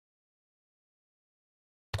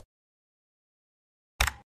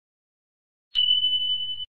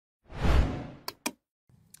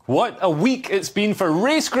What a week it's been for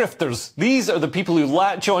race grifters. These are the people who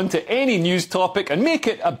latch on to any news topic and make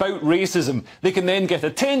it about racism. They can then get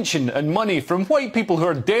attention and money from white people who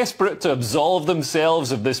are desperate to absolve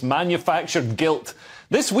themselves of this manufactured guilt.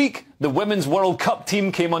 This week, the Women's World Cup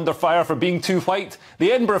team came under fire for being too white,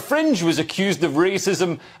 the Edinburgh Fringe was accused of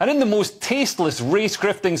racism, and in the most tasteless race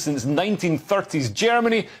grifting since 1930s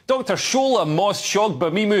Germany, Dr Shola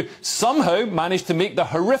Mos-Shogbamimu somehow managed to make the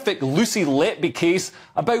horrific Lucy Letby case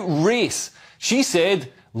about race. She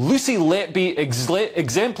said, Lucy Letby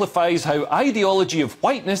exemplifies how ideology of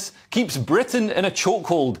whiteness keeps Britain in a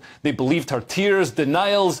chokehold. They believed her tears,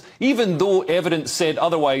 denials, even though evidence said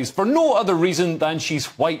otherwise, for no other reason than she's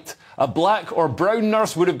white. A black or brown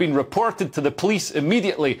nurse would have been reported to the police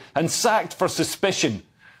immediately and sacked for suspicion.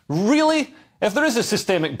 Really? If there is a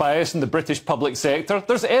systemic bias in the British public sector,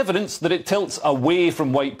 there's evidence that it tilts away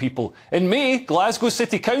from white people. In May, Glasgow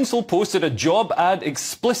City Council posted a job ad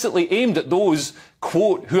explicitly aimed at those,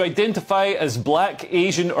 quote, who identify as black,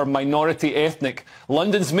 Asian or minority ethnic.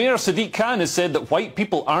 London's Mayor Sadiq Khan has said that white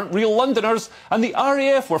people aren't real Londoners, and the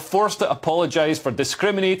RAF were forced to apologise for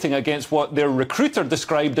discriminating against what their recruiter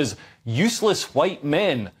described as useless white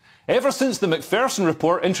men. Ever since the Macpherson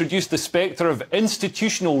report introduced the spectre of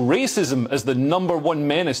institutional racism as the #1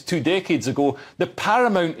 menace 2 decades ago, the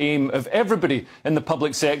paramount aim of everybody in the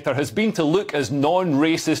public sector has been to look as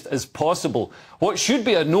non-racist as possible. What should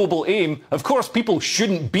be a noble aim, of course people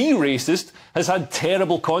shouldn't be racist, has had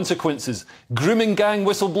terrible consequences. Grooming gang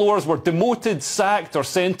whistleblowers were demoted, sacked or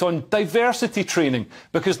sent on diversity training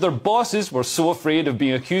because their bosses were so afraid of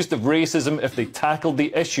being accused of racism if they tackled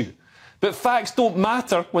the issue. But facts don't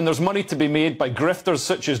matter when there's money to be made by grifters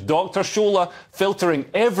such as Dr Shola, filtering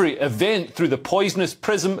every event through the poisonous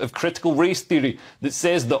prism of critical race theory that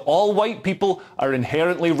says that all white people are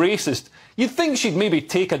inherently racist. You'd think she'd maybe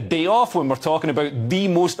take a day off when we're talking about the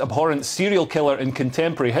most abhorrent serial killer in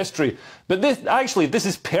contemporary history. But this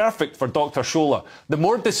is perfect for Dr Shola. The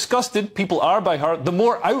more disgusted people are by her, the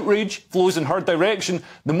more outrage flows in her direction,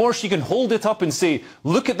 the more she can hold it up and say,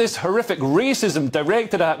 look at this horrific racism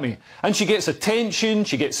directed at me. And she gets attention,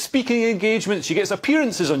 she gets speaking engagements, she gets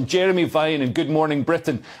appearances on Jeremy Vine and Good Morning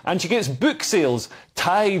Britain, and she gets book sales,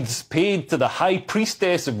 tithes paid to the high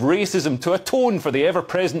priestess of racism to atone for the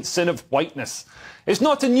ever-present sin of whiteness. It's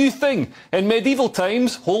not a new thing. In medieval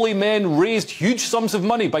times, holy men raised huge sums of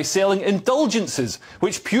money by selling indulgences,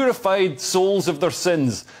 which purified souls of their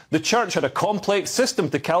sins. The church had a complex system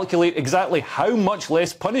to calculate exactly how much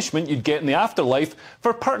less punishment you'd get in the afterlife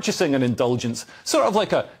for purchasing an indulgence, sort of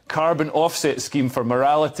like a carbon offset scheme for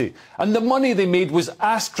morality. And the money they made was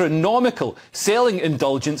astronomical. Selling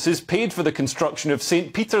indulgences paid for the construction of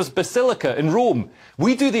St. Peter's Basilica in Rome.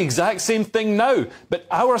 We do the exact same thing now, but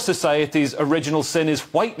our society's original sin is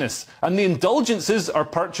whiteness, and the indulgences are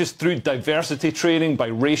purchased through diversity training by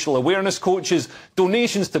racial awareness coaches,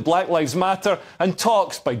 donations to Black Lives Matter, and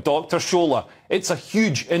talks by Dr Shola. It's a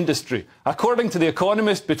huge industry. According to The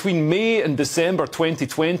Economist, between May and December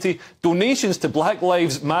 2020, donations to Black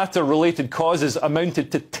Lives Matter related causes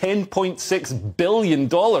amounted to $10.6 billion.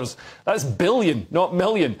 That's billion, not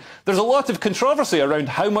million. There's a lot of controversy around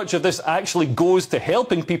how much of this actually goes to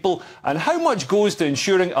helping people and how much goes to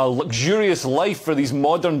ensuring a luxurious life for these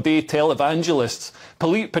modern-day televangelists.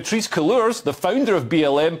 Patrice Couleurs, the founder of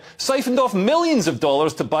BLM, siphoned off millions of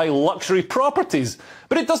dollars to buy luxury properties.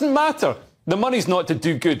 But it doesn't matter. The money's not to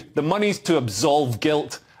do good, the money's to absolve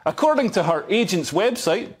guilt. According to her agent's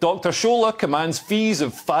website, Dr Shola commands fees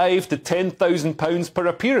of £5,000 to £10,000 per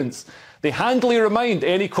appearance. They handily remind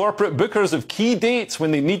any corporate bookers of key dates when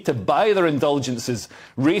they need to buy their indulgences.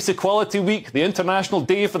 Race Equality Week, the International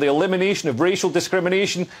Day for the Elimination of Racial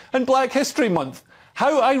Discrimination, and Black History Month.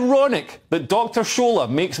 How ironic that Dr Shola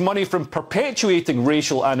makes money from perpetuating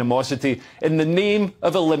racial animosity in the name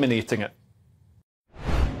of eliminating it.